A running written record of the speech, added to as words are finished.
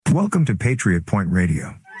Welcome to Patriot Point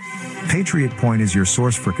Radio. Patriot Point is your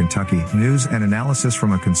source for Kentucky news and analysis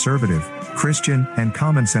from a conservative, Christian, and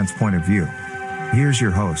common sense point of view. Here's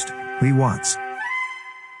your host, Lee Watts.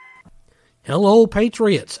 Hello,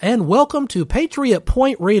 Patriots, and welcome to Patriot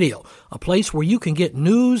Point Radio, a place where you can get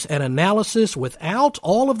news and analysis without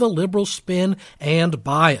all of the liberal spin and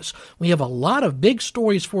bias. We have a lot of big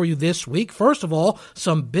stories for you this week. First of all,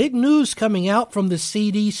 some big news coming out from the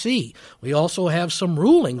CDC. We also have some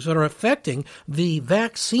rulings that are affecting the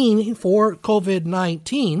vaccine for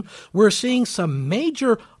COVID-19. We're seeing some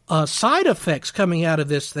major side effects coming out of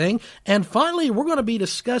this thing. And finally, we're going to be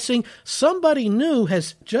discussing somebody new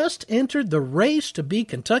has just entered the race to be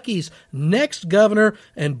Kentucky's next governor.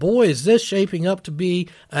 And boy, is this shaping up to be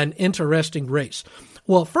an interesting race.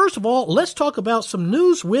 Well, first of all, let's talk about some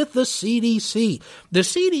news with the CDC. The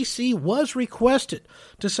CDC was requested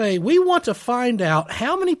to say, we want to find out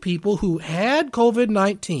how many people who had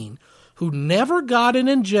COVID-19, who never got an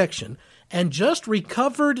injection, and just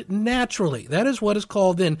recovered naturally. That is what is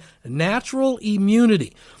called then natural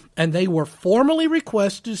immunity. And they were formally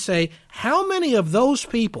requested to say how many of those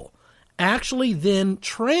people actually then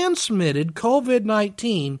transmitted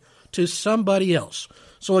COVID-19 to somebody else.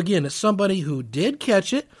 So again, it's somebody who did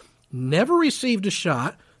catch it, never received a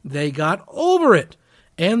shot, they got over it.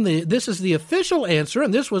 And this is the official answer,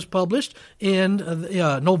 and this was published in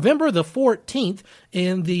November the 14th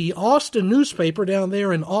in the Austin newspaper down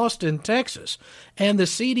there in Austin, Texas. And the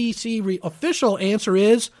CDC official answer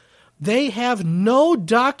is they have no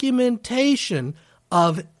documentation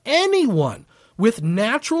of anyone with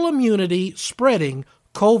natural immunity spreading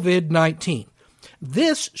COVID-19.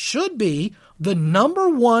 This should be the number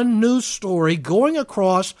one news story going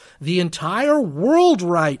across the entire world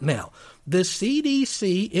right now. The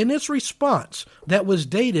CDC, in its response that was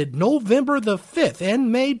dated November the 5th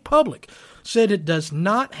and made public, said it does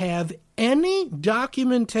not have any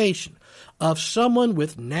documentation of someone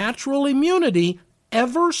with natural immunity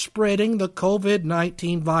ever spreading the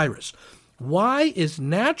COVID-19 virus. Why is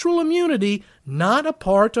natural immunity not a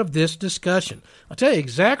part of this discussion? I'll tell you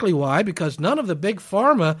exactly why, because none of the big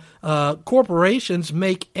pharma corporations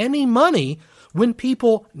make any money when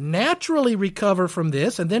people naturally recover from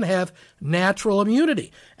this and then have natural immunity.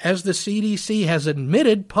 As the CDC has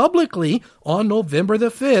admitted publicly on November the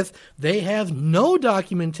 5th, they have no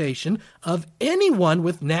documentation of anyone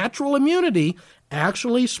with natural immunity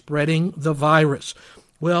actually spreading the virus.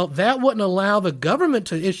 Well, that wouldn't allow the government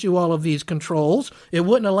to issue all of these controls. It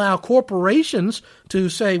wouldn't allow corporations to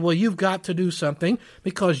say, well, you've got to do something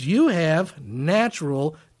because you have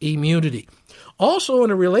natural immunity. Also, on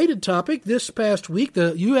a related topic, this past week,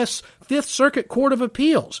 the U.S. Fifth Circuit Court of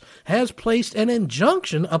Appeals has placed an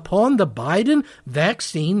injunction upon the Biden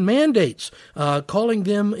vaccine mandates, calling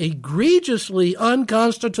them egregiously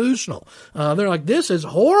unconstitutional. They're like, this is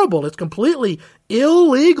horrible. It's completely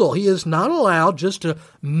illegal. He is not allowed just to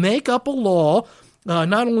make up a law,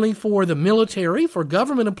 not only for the military, for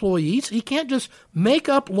government employees. He can't just make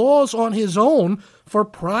up laws on his own for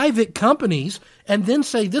private companies and then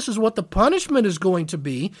say this is what the punishment is going to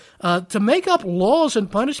be. To make up laws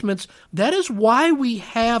and punishments, that is why we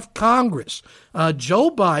have Congress.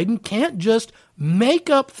 Joe Biden can't just make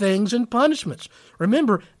up things and punishments.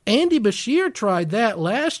 Remember, Andy Beshear tried that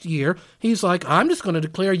last year. He's like, I'm just going to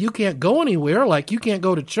declare you can't go anywhere, like you can't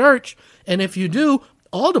go to church, and if you do,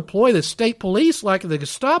 I'll deploy the state police like the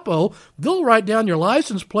Gestapo. They'll write down your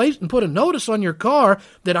license plate and put a notice on your car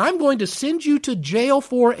that I'm going to send you to jail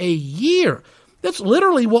for a year. That's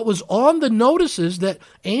literally what was on the notices that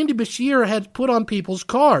Andy Beshear had put on people's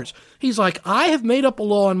cars. He's like, I have made up a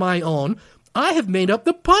law on my own. I have made up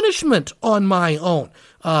the punishment on my own.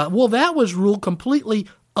 Well, that was ruled completely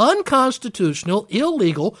unconstitutional,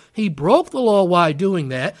 illegal. He broke the law while doing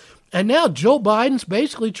that. And now Joe Biden's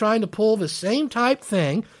basically trying to pull the same type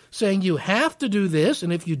thing, saying you have to do this,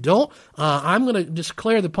 and if you don't, I'm going to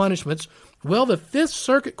declare the punishments. Well, the Fifth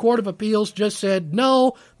Circuit Court of Appeals just said,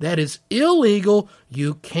 no, that is illegal.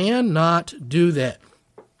 You cannot do that.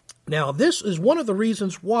 Now, this is one of the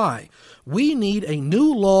reasons why we need a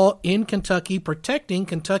new law in Kentucky protecting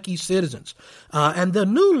Kentucky citizens. And the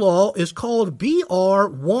new law is called BR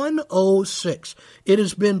 106. It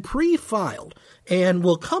has been pre-filed and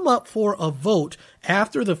will come up for a vote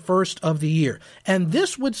after the first of the year. And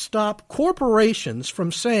this would stop corporations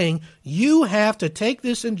from saying, you have to take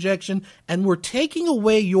this injection and we're taking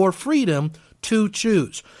away your freedom to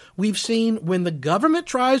choose. We've seen when the government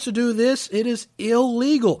tries to do this, it is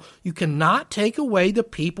illegal. You cannot take away the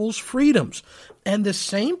people's freedoms. And the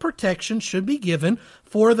same protection should be given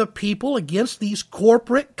for the people against these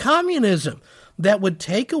corporate communism. that would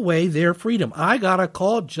take away their freedom. I got a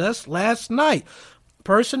call just last night.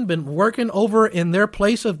 Person been working over in their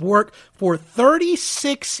place of work for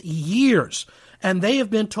 36 years. And they have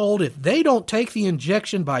been told if they don't take the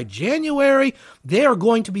injection by January, they are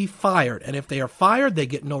going to be fired. And if they are fired, they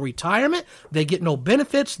get no retirement, they get no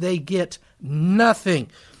benefits, they get nothing.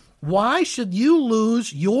 Why should you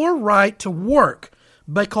lose your right to work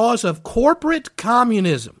because of corporate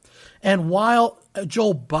communism? And while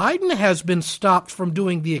Joe Biden has been stopped from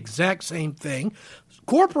doing the exact same thing,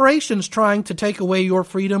 corporations trying to take away your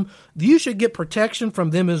freedom, you should get protection from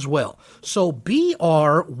them as well. So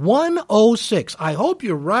BR 106, I hope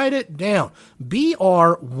you write it down.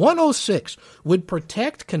 BR 106 would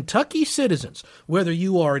protect Kentucky citizens, whether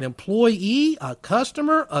you are an employee, a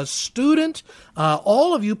customer, a student,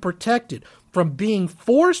 all of you protected from being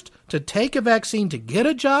forced to take a vaccine to get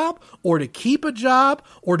a job or to keep a job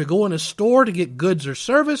or to go in a store to get goods or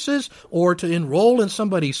services or to enroll in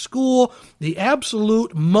somebody's school. The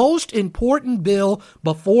absolute most important bill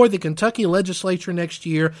before the Kentucky legislature next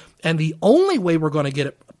year, and the only way we're going to get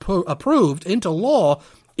it approved into law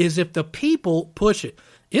is if the people push it.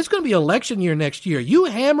 It's going to be election year next year. You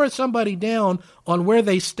hammer somebody down on where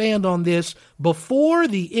they stand on this before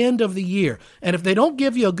the end of the year. And if they don't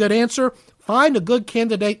give you a good answer, find a good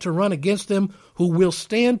candidate to run against them who will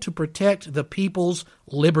stand to protect the people's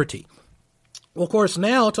liberty. Well, of course,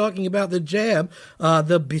 now talking about the jab,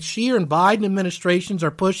 the Beshear and Biden administrations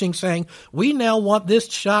are pushing, saying, we now want this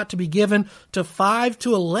shot to be given to 5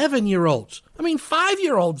 to 11-year-olds. I mean,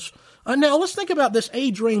 5-year-olds. Now, let's think about this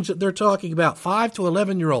age range that they're talking about, 5 to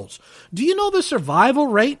 11-year-olds. Do you know the survival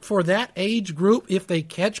rate for that age group if they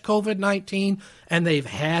catch COVID-19 and they've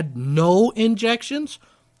had no injections?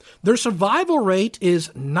 Their survival rate is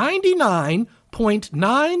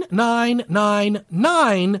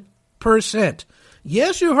 99.9999%.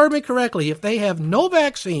 Yes, you heard me correctly. If they have no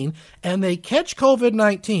vaccine and they catch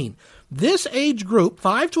COVID-19, this age group,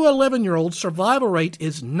 5 to 11-year-olds, survival rate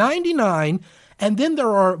is 99, and then there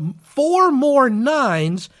are 4 more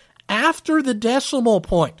nines after the decimal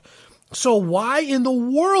point. So why in the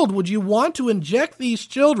world would you want to inject these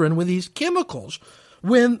children with these chemicals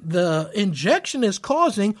when the injection is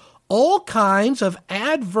causing all kinds of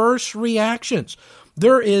adverse reactions?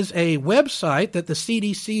 There is a website that the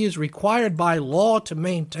CDC is required by law to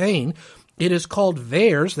maintain. It is called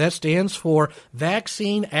VAERS. That stands for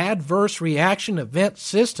Vaccine Adverse Reaction Event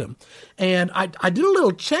System. And I did a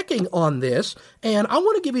little checking on this, and I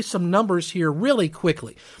want to give you some numbers here really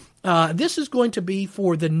quickly. This is going to be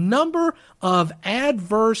for the number of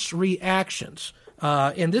adverse reactions.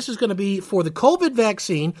 And this is going to be for the COVID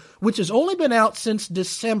vaccine, which has only been out since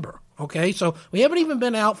December. Okay, so we haven't even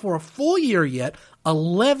been out for a full year yet,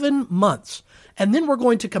 11 months. And then we're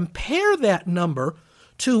going to compare that number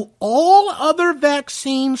to all other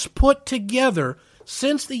vaccines put together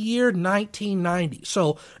since the year 1990.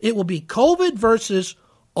 So it will be COVID versus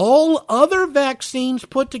all other vaccines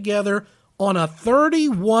put together on a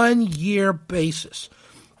 31-year basis.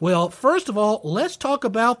 Well, first of all, let's talk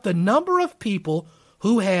about the number of people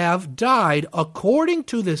who have died according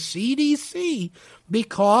to the CDC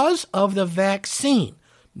because of the vaccine,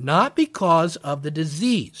 not because of the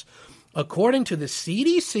disease. According to the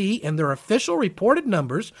CDC and their official reported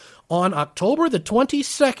numbers, on October the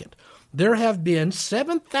 22nd, there have been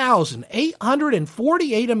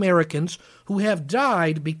 7,848 Americans who have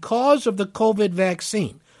died because of the COVID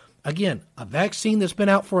vaccine. Again, a vaccine that's been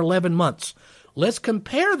out for 11 months. Let's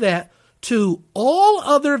compare that to all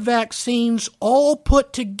other vaccines all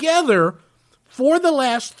put together for the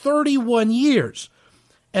last 31 years.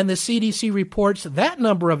 And the CDC reports that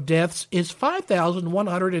number of deaths is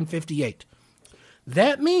 5,158.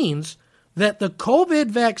 That means that the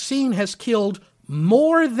COVID vaccine has killed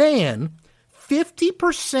more than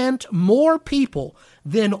 50% more people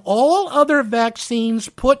than all other vaccines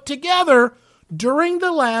put together during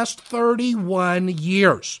the last 31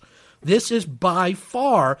 years. This is by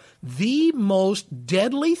far the most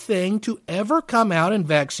deadly thing to ever come out in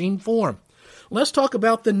vaccine form. Let's talk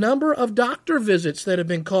about the number of doctor visits that have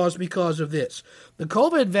been caused because of this. The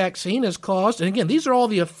COVID vaccine has caused, and again, these are all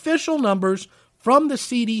the official numbers from the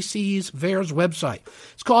CDC's VAERS website.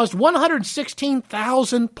 It's caused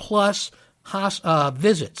 116,000 plus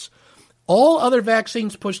visits. All other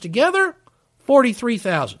vaccines pushed together,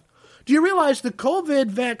 43,000. Do you realize the COVID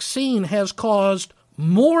vaccine has caused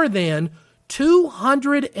more than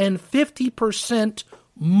 250%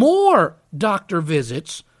 more doctor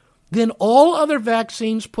visits than all other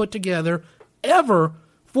vaccines put together ever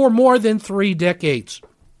for more than 3 decades?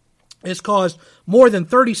 It's caused more than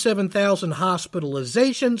 37,000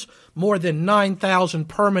 hospitalizations, more than 9,000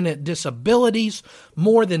 permanent disabilities,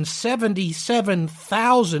 more than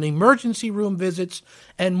 77,000 emergency room visits,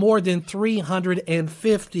 and more than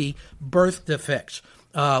 350 birth defects.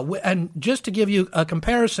 And just to give you a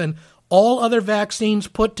comparison, all other vaccines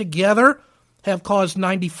put together have caused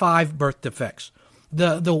 95 birth defects.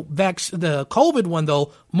 The COVID one,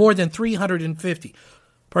 though, more than 350.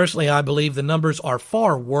 Personally, I believe the numbers are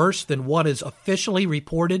far worse than what is officially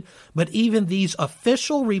reported, but even these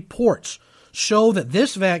official reports show that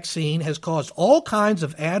this vaccine has caused all kinds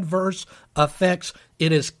of adverse effects.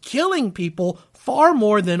 It is killing people far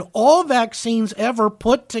more than all vaccines ever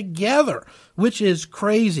put together, which is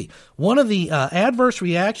crazy. One of the adverse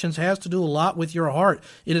reactions has to do a lot with your heart.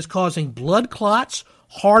 It is causing blood clots,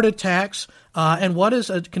 heart attacks, and what is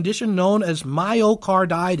a condition known as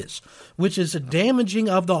myocarditis, which is a damaging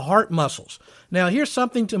of the heart muscles. Now, here's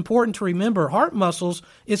something important to remember. Heart muscles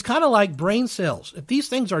is kind of like brain cells. If these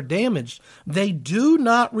things are damaged, they do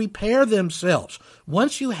not repair themselves.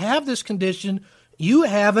 Once you have this condition, you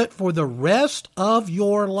have it for the rest of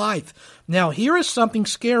your life. Now, here is something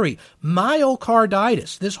scary.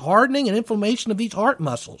 Myocarditis, this hardening and inflammation of these heart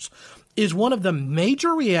muscles, is one of the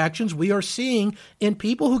major reactions we are seeing in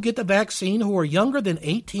people who get the vaccine who are younger than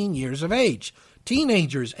 18 years of age,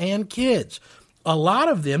 teenagers and kids. A lot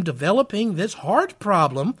of them developing this heart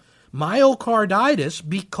problem, myocarditis,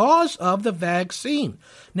 because of the vaccine.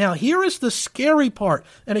 Now, here is the scary part.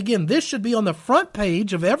 And again, this should be on the front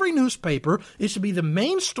page of every newspaper. It should be the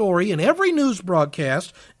main story in every news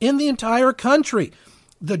broadcast in the entire country.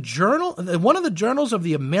 One of the journals of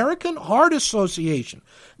the American Heart Association.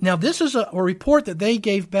 Now, this is a report that they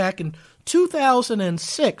gave back in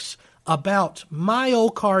 2006 about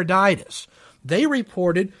myocarditis. They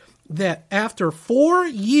reported that after 4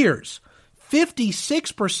 years,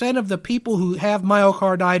 56% of the people who have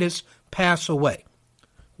myocarditis pass away.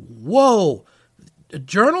 Whoa! The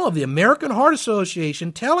Journal of the American Heart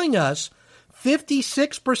Association telling us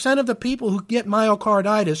 56% of the people who get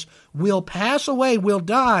myocarditis will pass away, will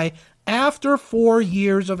die after 4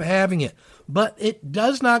 years of having it. But it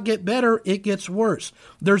does not get better, it gets worse.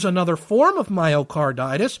 There's another form of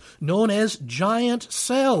myocarditis known as giant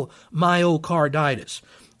cell myocarditis.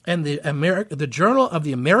 And the Journal of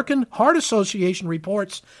the American Heart Association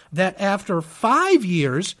reports that after 5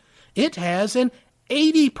 years, it has an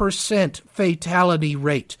 80% fatality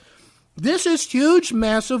rate. This is huge,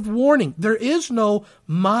 massive warning. There is no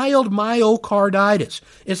mild myocarditis.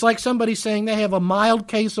 It's like somebody saying they have a mild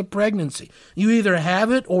case of pregnancy. You either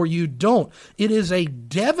have it or you don't. It is a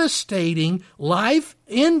devastating,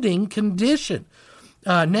 life-ending condition.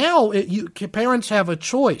 Parents have a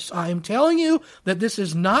choice. I am telling you that this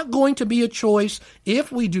is not going to be a choice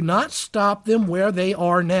if we do not stop them where they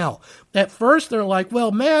are now. At first, they're like,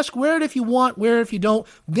 well, mask, wear it if you want, wear it if you don't.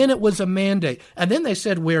 Then it was a mandate. And then they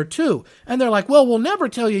said, wear two. And they're like, well, we'll never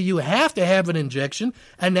tell you have to have an injection.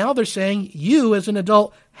 And now they're saying you as an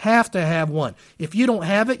adult have to have one. If you don't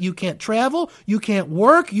have it, you can't travel, you can't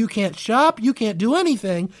work, you can't shop, you can't do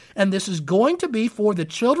anything. And this is going to be for the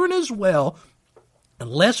children as well,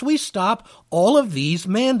 unless we stop all of these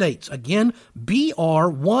mandates. Again, BR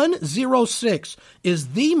 106 is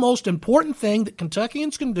the most important thing that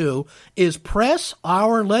Kentuckians can do, is press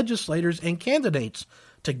our legislators and candidates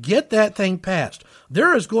to get that thing passed.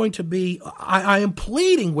 There is going to be, I am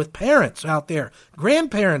pleading with parents out there,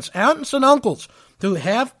 grandparents, aunts and uncles who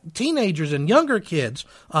have teenagers and younger kids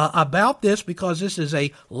about this, because this is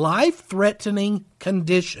a life-threatening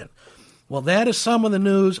condition. Well, that is some of the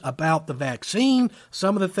news about the vaccine,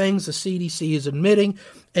 some of the things the CDC is admitting.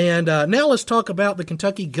 And now let's talk about the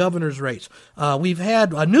Kentucky governor's race. We've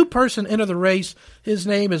had a new person enter the race. His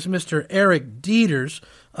name is Mr. Eric Deters.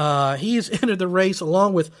 He's entered the race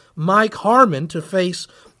along with Mike Harmon to face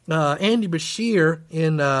Andy Beshear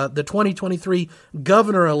in the 2023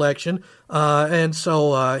 governor election. And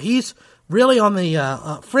so he's really on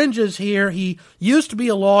the fringes here. He used to be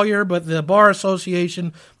a lawyer, but the Bar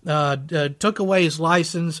Association took away his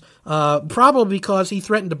license, probably because he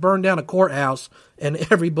threatened to burn down a courthouse and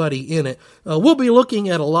everybody in it. We'll be looking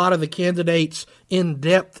at a lot of the candidates in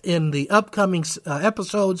depth in the upcoming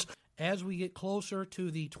episodes as we get closer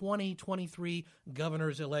to the 2023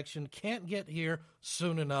 governor's election. Can't get here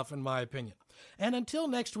soon enough, in my opinion. And until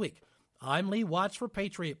next week, I'm Lee Watts for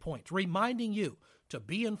Patriot Point, reminding you to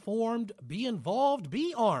be informed, be involved,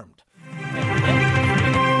 be armed.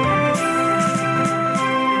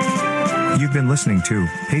 You've been listening to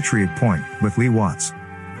Patriot Point with Lee Watts.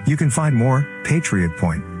 You can find more Patriot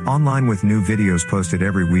Point online with new videos posted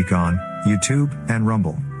every week on YouTube and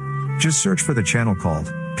Rumble. Just search for the channel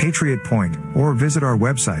called Patriot Point, or visit our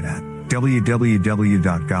website at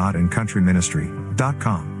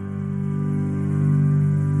www.godandcountryministry.com.